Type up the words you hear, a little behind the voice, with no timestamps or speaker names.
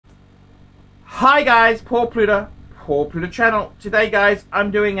Hi guys, Paul Pluter channel. Today guys,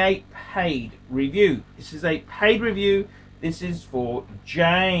 I'm doing a paid review. This is a paid review. This is for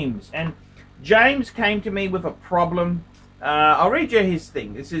James, and James came to me with a problem. I'll read you his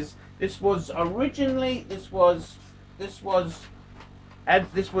thing. This was the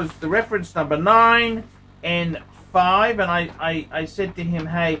reference number 9N5, and I said to him,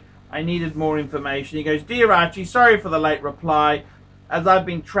 hey, I needed more information. He goes, dear Archie, sorry for the late reply. As I've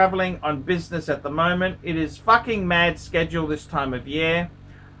been traveling on business at the moment, it is fucking mad schedule this time of year.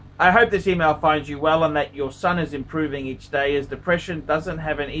 I hope this email finds you well and that your son is improving each day, as depression doesn't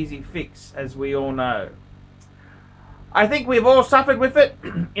have an easy fix, as we all know. I think we've all suffered with it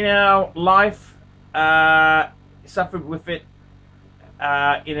in our life, in our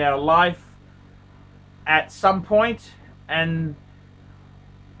life at some point, and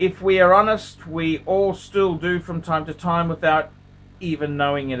if we are honest, we all still do from time to time without even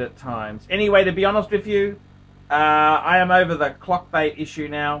knowing it at times. Anyway, to be honest with you, I am over the clockbait issue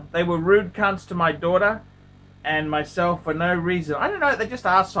now. They were rude cunts to my daughter and myself for no reason. I don't know, they're just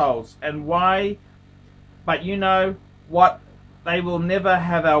assholes. And why? But you know what? They will never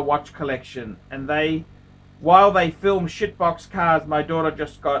have our watch collection. And while they film shitbox cars, my daughter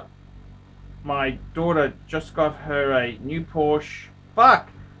just got her a new Porsche. Fuck!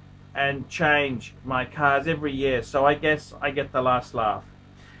 And change my cars every year, so I guess I get the last laugh.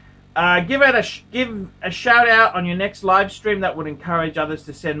 Give a shout out on your next live stream. That would encourage others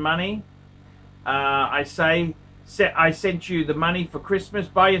to send money. I sent you the money for Christmas.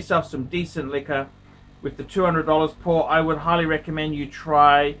 Buy yourself some decent liquor with the $200, Paul. I would highly recommend you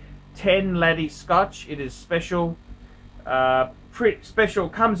try 10 Laddie Scotch. It is special. Special,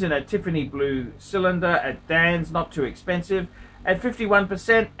 comes in a Tiffany blue cylinder at Dan's, not too expensive, at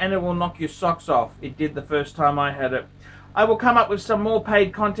 51%, and it will knock your socks off. It did the first time I had it. I will come up with some more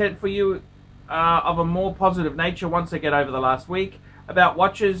paid content for you of a more positive nature once I get over the last week, about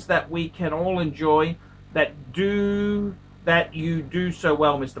watches that we can all enjoy that you do so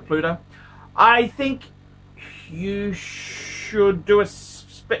well, Mr. Pluter. I think you should do a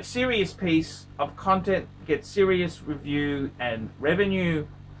serious piece of content, get serious review and revenue.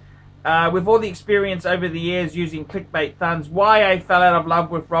 With all the experience over the years using clickbait thuns, why I fell out of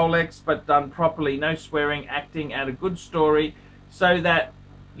love with Rolex, but done properly, no swearing, acting out a good story, so that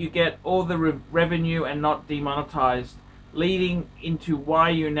you get all the revenue and not demonetized, leading into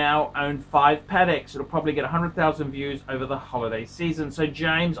why you now own 5 Pateks. It'll probably get 100,000 views over the holiday season. So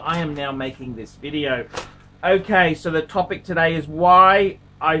James, I am now making this video. Okay, so the topic today is why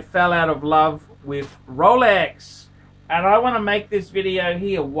I fell out of love with Rolex. And I want to make this video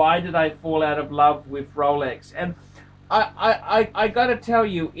here. Why did I fall out of love with Rolex? And I got to tell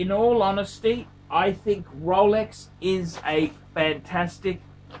you, in all honesty, I think Rolex is a fantastic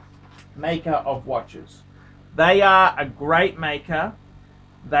maker of watches. They are a great maker.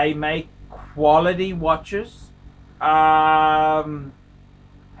 They make quality watches. However,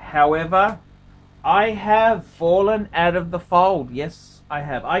 I have fallen out of the fold. Yes, I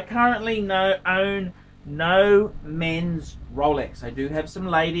have. I currently own no men's Rolex. I do have some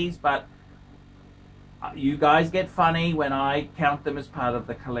ladies, but you guys get funny when I count them as part of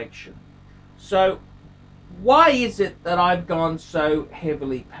the collection. So why is it that I've gone so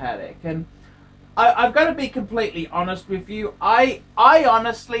heavily Patek? And I've got to be completely honest with you. I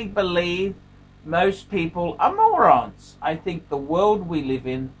honestly believe most people are morons. I think the world we live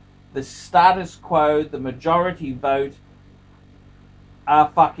in, the status quo, the majority vote,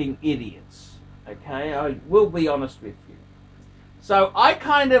 are fucking idiots. Okay, I will be honest with you. So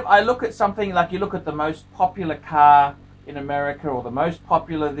I look at something like, you look at the most popular car in America, or the most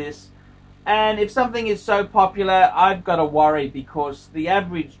popular this, and if something is so popular, I've got to worry, because the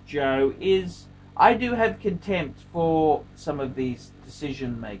average Joe is, I do have contempt for some of these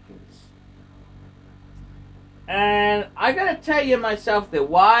decision makers. And I got to tell you myself there,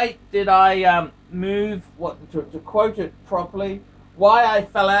 why did I move, to quote it properly, why I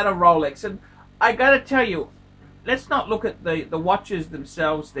fell out of Rolex. And I got to tell you, let's not look at the watches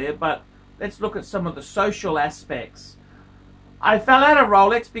themselves there, but let's look at some of the social aspects. I fell out of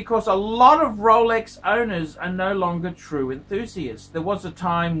Rolex because a lot of Rolex owners are no longer true enthusiasts. There was a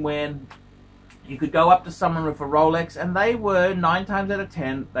time when you could go up to someone with a Rolex, and they were, 9 times out of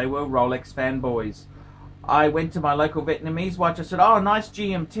 10, they were Rolex fanboys. I went to my local Vietnamese watch. I said, oh, nice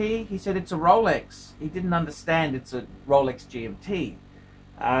GMT. He said, it's a Rolex. He didn't understand it's a Rolex GMT.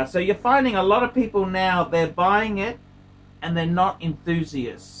 So you're finding a lot of people now, they're buying it and they're not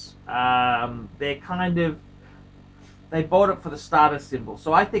enthusiasts. They're kind of, they bought it for the status symbol.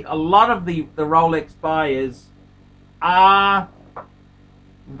 So I think a lot of the Rolex buyers are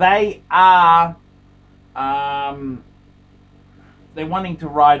they are they're wanting to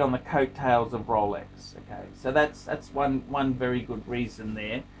ride on the coattails of Rolex. Okay, so that's one very good reason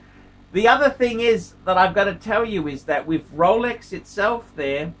there. The other thing is that I've got to tell you is that with Rolex itself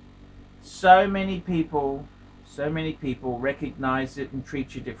there, so many people recognize it and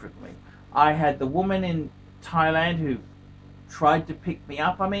treat you differently. I had the woman in Thailand who tried to pick me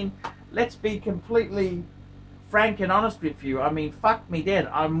up. I mean, let's be completely frank and honest with you. I mean, fuck me dead.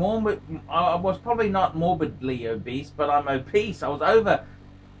 I was probably not morbidly obese, but I'm obese. I was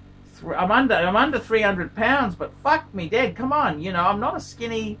I'm under 300 pounds, but fuck me dead. Come on, you know, I'm not a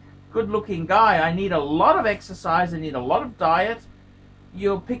skinny, good-looking guy. I need a lot of exercise. I need a lot of diet.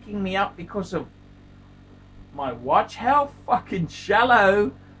 You're picking me up because of my watch? How fucking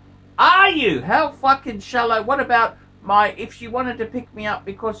shallow are you? How fucking shallow? What about if she wanted to pick me up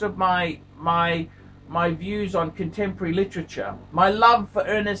because of my views on contemporary literature, my love for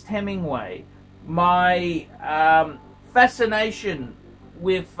Ernest Hemingway, my fascination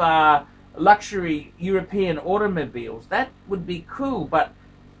with luxury European automobiles, that would be cool. But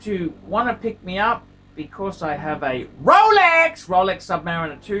to want to pick me up because I have a Rolex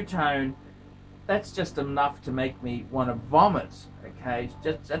Submariner two-tone, that's just enough to make me want to vomit. Okay,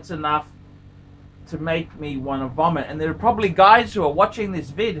 that's enough to make me want to vomit. And there are probably guys who are watching this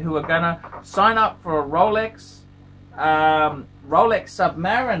vid who are gonna sign up for a Rolex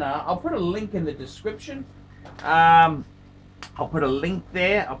Submariner. I'll put a link in the description. I'll put a link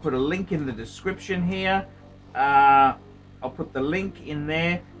there. I'll put a link in the description here. I'll put the link in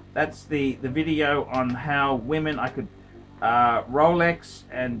there. That's the video on how women I could Rolex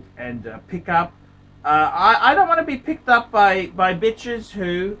and pick up. I don't want to be picked up by bitches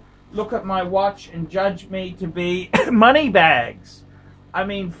who look at my watch and judge me to be money bags. I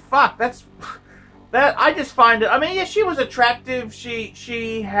mean, fuck, that I just find it. I mean, yeah, she was attractive. She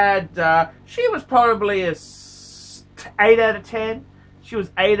was probably a 8 out of 10. She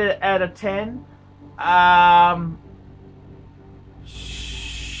was 8 out of 10.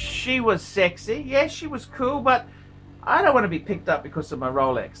 She was sexy. Yeah, she was cool, but I don't want to be picked up because of my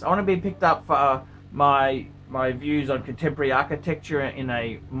Rolex. I want to be picked up for my views on contemporary architecture in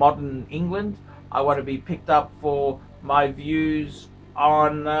a modern England. I want to be picked up for my views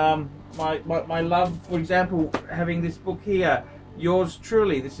on my love, for example, having this book here, Yours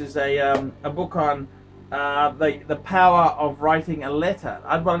Truly. This is a book on the power of writing a letter.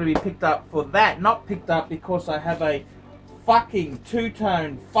 I'd want to be picked up for that, not picked up because I have a fucking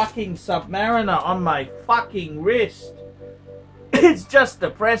two-tone fucking Submariner on my fucking wrist. It's just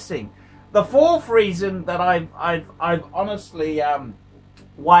depressing. The fourth reason that I've honestly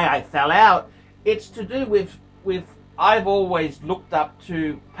why I fell out, it's to do with I've always looked up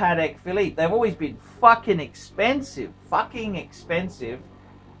to Patek Philippe. They've always been fucking expensive.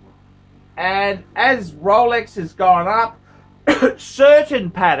 And as Rolex has gone up, certain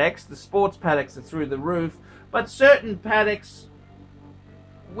Pateks, the sports Pateks are through the roof, but certain Pateks,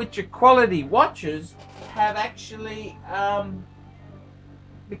 which are quality watches, have actually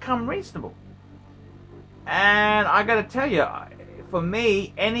become reasonable. And I gotta tell you, for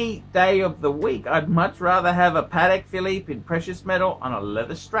me, any day of the week, I'd much rather have a Patek Philippe in precious metal on a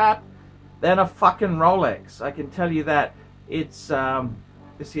leather strap than a fucking Rolex. I can tell you that. It's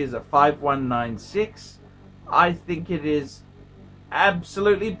this here's a 5196. I think it is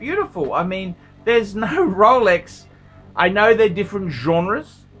absolutely beautiful. I mean, there's no Rolex. I know they're different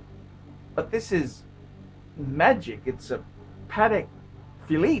genres, but this is magic. It's a Patek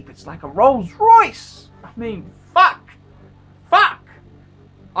Philippe. It's like a Rolls Royce. I mean, fuck.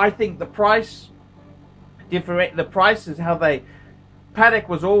 I think the price is how they. Patek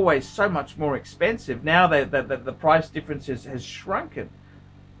was always so much more expensive. Now the price difference has shrunken.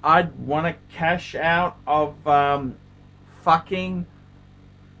 I'd want to cash out of fucking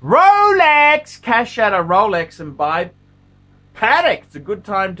Rolex. Cash out of Rolex and buy Patek. It's a good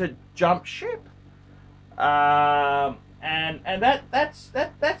time to jump ship. And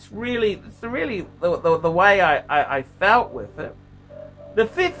that's really the way I felt with it. The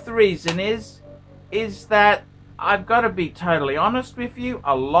fifth reason is that I've got to be totally honest with you.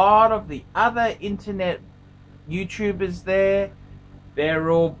 A lot of the other internet YouTubers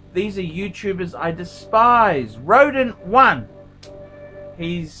these are YouTubers I despise. Rodent One.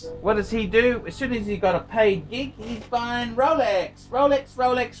 What does he do? As soon as he got a paid gig, he's buying Rolex.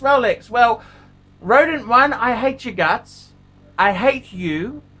 Well, Rodent One, I hate your guts. I hate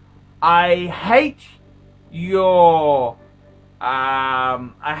you. I hate your...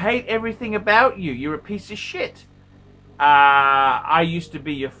 I hate everything about you. You're a piece of shit. I used to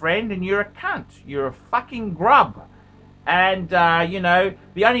be your friend and you're a cunt. You're a fucking grub. And, you know,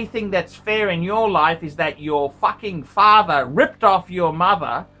 the only thing that's fair in your life is that your fucking father ripped off your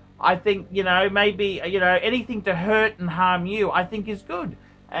mother. I think, you know, maybe, you know, anything to hurt and harm you, I think is good.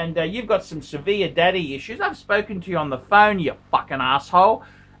 And you've got some severe daddy issues. I've spoken to you on the phone, you fucking asshole.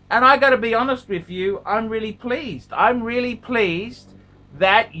 And I got to be honest with you, I'm really pleased. I'm really pleased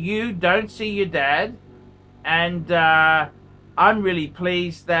that you don't see your dad. And I'm really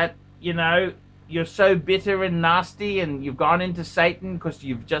pleased that, you know, you're so bitter and nasty and you've gone into Satan because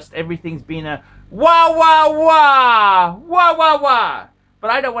you've just, everything's been a wah, wah, wah, wah, wah, wah. But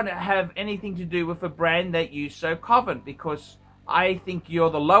I don't want to have anything to do with a brand that you so covet, because I think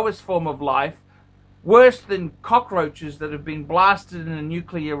you're the lowest form of life, worse than cockroaches that have been blasted in a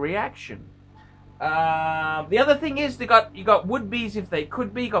nuclear reaction. The other thing is you got would-be's if they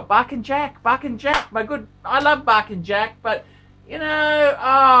could be. You got Bark and Jack, I love Bark and Jack, but you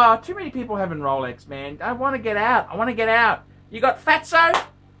know, too many people having Rolex, man. I want to get out. You got Fatso.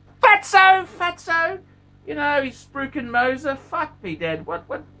 You know, he's Spruikin Moser. Fuck me, Dad.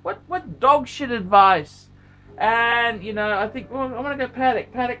 What dog shit advice? And, you know, I think, well, I want to go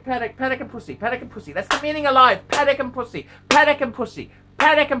paddock and pussy. That's the meaning of life. Paddock and pussy. Paddock.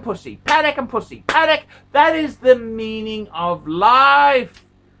 That is the meaning of life.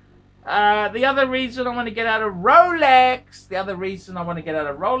 The other reason I want to get out of Rolex,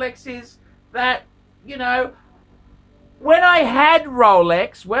 is that, you know, when I had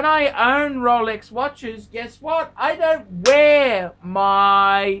Rolex, when I own Rolex watches, guess what? I don't wear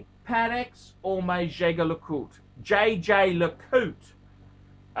my Patek's or my JJ LeCoultre.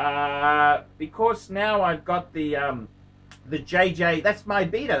 Because now I've got the JJ, that's my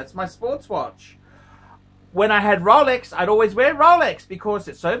Beta, that's my sports watch. When I had Rolex, I'd always wear Rolex because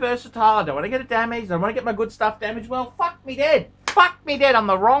it's so versatile. I don't want to get it damaged. I don't want to get my good stuff damaged. Well, fuck me dead. On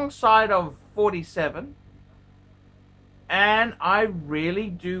the wrong side of 47. And I really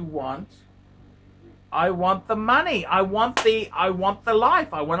do want, I want the money. I want the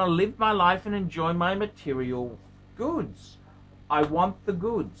life. I want to live my life and enjoy my material goods. I want the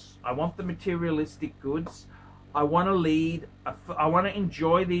goods. I want the materialistic goods. I want to lead, I want to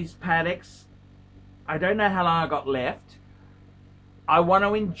enjoy these Pateks. I don't know how long I got left. I want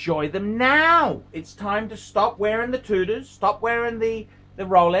to enjoy them now. It's time to stop wearing the Tudors, stop wearing the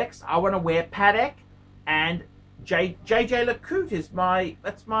Rolex. I want to wear Patek, and JJ LeCoultre is my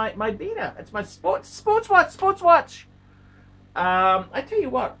Beta. It's my sports watch. I tell you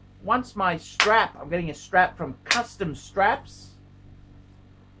what, once my strap, I'm getting a strap from Custom Straps.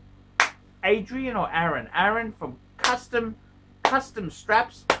 Adrian or Aaron? Aaron from Custom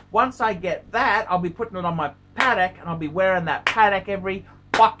Straps. Once I get that, I'll be putting it on my Patek, and I'll be wearing that Patek every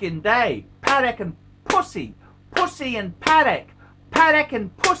fucking day. Patek and pussy. Pussy and Patek. Patek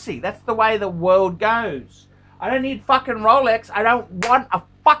and pussy. That's the way the world goes. I don't need fucking Rolex. I don't want a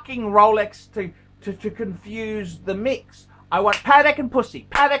fucking Rolex to confuse the mix. I want Patek and pussy.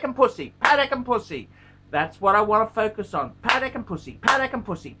 Patek and pussy. Patek and pussy. That's what I want to focus on. Patek and pussy. Patek and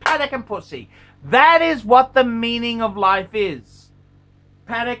pussy. Patek and pussy. That is what the meaning of life is.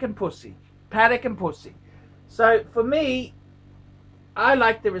 Patek and pussy. Patek and pussy. So for me, I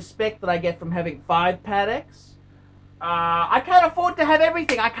like the respect that I get from having 5 Pateks. I can't afford to have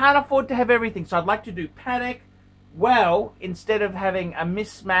everything. So I'd like to do Patek well instead of having a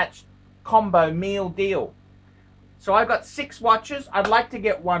mismatched combo meal deal. So I've got 6 watches. I'd like to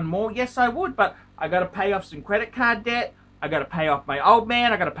get one more. Yes, I would, but I got to pay off some credit card debt. I got to pay off my old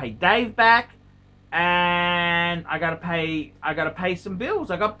man. I got to pay Dave back, and I got to pay some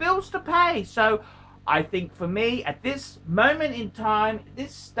bills. I got bills to pay. So I think for me, at this moment in time,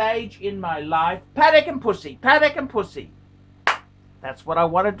 this stage in my life, Patek and pussy. Patek and pussy. That's what I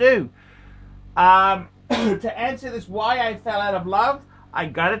want to do. To answer this, why I fell out of love, I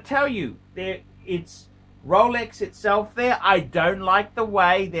got to tell you, it's Rolex itself there. I don't like the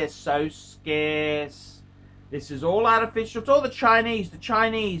way they're so scarce. This is all artificial. It's all the Chinese,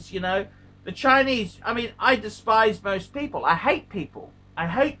 you know. The Chinese, I mean, I despise most people. I hate people.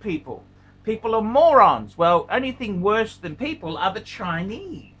 People are morons. Well, only thing worse than people are the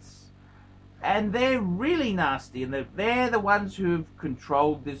Chinese. And they're really nasty. And they're the ones who've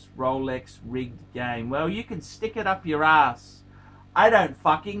controlled this Rolex rigged game. Well, you can stick it up your ass. I don't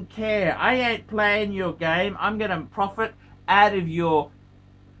fucking care. I ain't playing your game. I'm going to profit out of your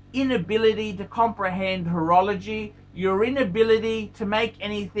inability to comprehend horology, your inability to make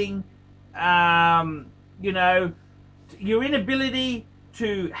anything, you know, your inability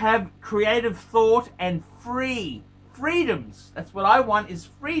to have creative thought and freedoms. That's what I want, is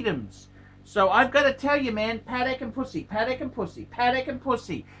freedoms. So I've got to tell you, man, Patek and pussy, Patek and pussy, Patek and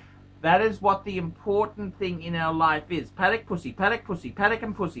pussy. That is what the important thing in our life is. Paddock, pussy, paddock, pussy, paddock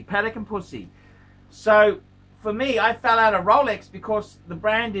and pussy, paddock and pussy. So, for me, I fell out of Rolex because the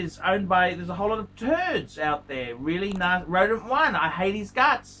brand is owned by, there's a whole lot of turds out there. Really nice. Rodent One, I hate his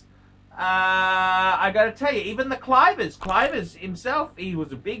guts. I got to tell you, even the Clivers himself, he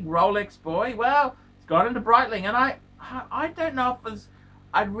was a big Rolex boy. Well, he's gone into Breitling, and I don't know if it's,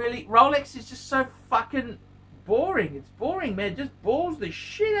 Rolex is just so fucking boring. It's boring, man. It just bores the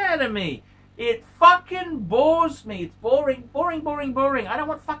shit out of me. It fucking bores me. It's boring, boring, boring, boring. I don't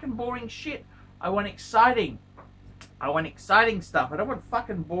want fucking boring shit. I want exciting. I want exciting stuff. I don't want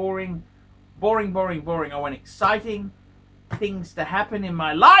fucking boring, boring, boring, boring. I want exciting things to happen in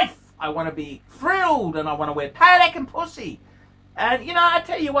my life. I want to be thrilled, and I want to wear paddock and pussy. And, you know, I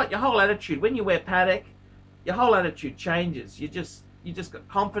tell you what, your whole attitude, when you wear paddock, your whole attitude changes. You just got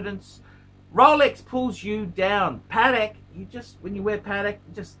confidence. Rolex pulls you down. Paddock, when you wear paddock,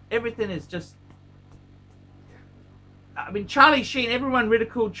 everything is just, I mean, Charlie Sheen, everyone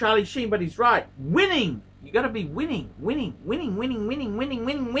ridiculed Charlie Sheen, but he's right. Winning. You got to be winning, winning, winning, winning, winning, winning,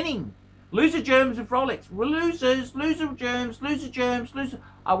 winning, winning. Loser germs with Rolex. Losers, loser germs, loser germs, loser.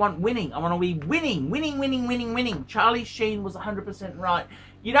 I want winning. I want to be winning, winning, winning, winning, winning. Charlie Sheen was 100% right.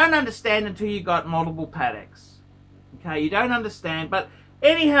 You don't understand until you got multiple paddocks. Okay, you don't understand. But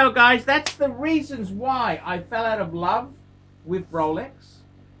anyhow, guys, that's the reasons why I fell out of love with Rolex.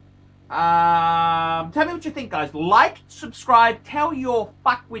 Tell me what you think, guys. Like, subscribe, tell your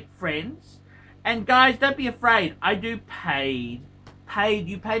fuckwit friends. And guys, don't be afraid. I do paid.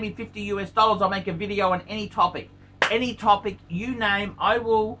 You pay me $50 US, I'll make a video on any topic. Any topic you name, I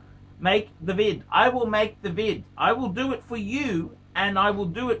will make the vid. I will make the vid. I will do it for you, and I will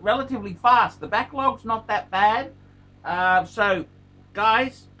do it relatively fast. The backlog's not that bad. So,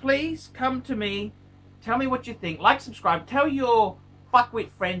 guys, please come to me. Tell me what you think. Like, subscribe. Tell your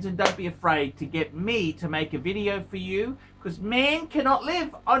fuckwit friends, and don't be afraid to get me to make a video for you, because man cannot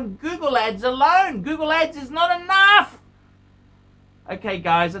live on Google Ads alone. Google Ads is not enough. Okay,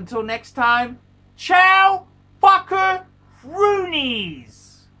 guys, until next time, ciao, fucker,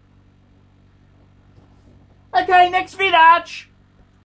 roonies. Okay, next vid, Arch.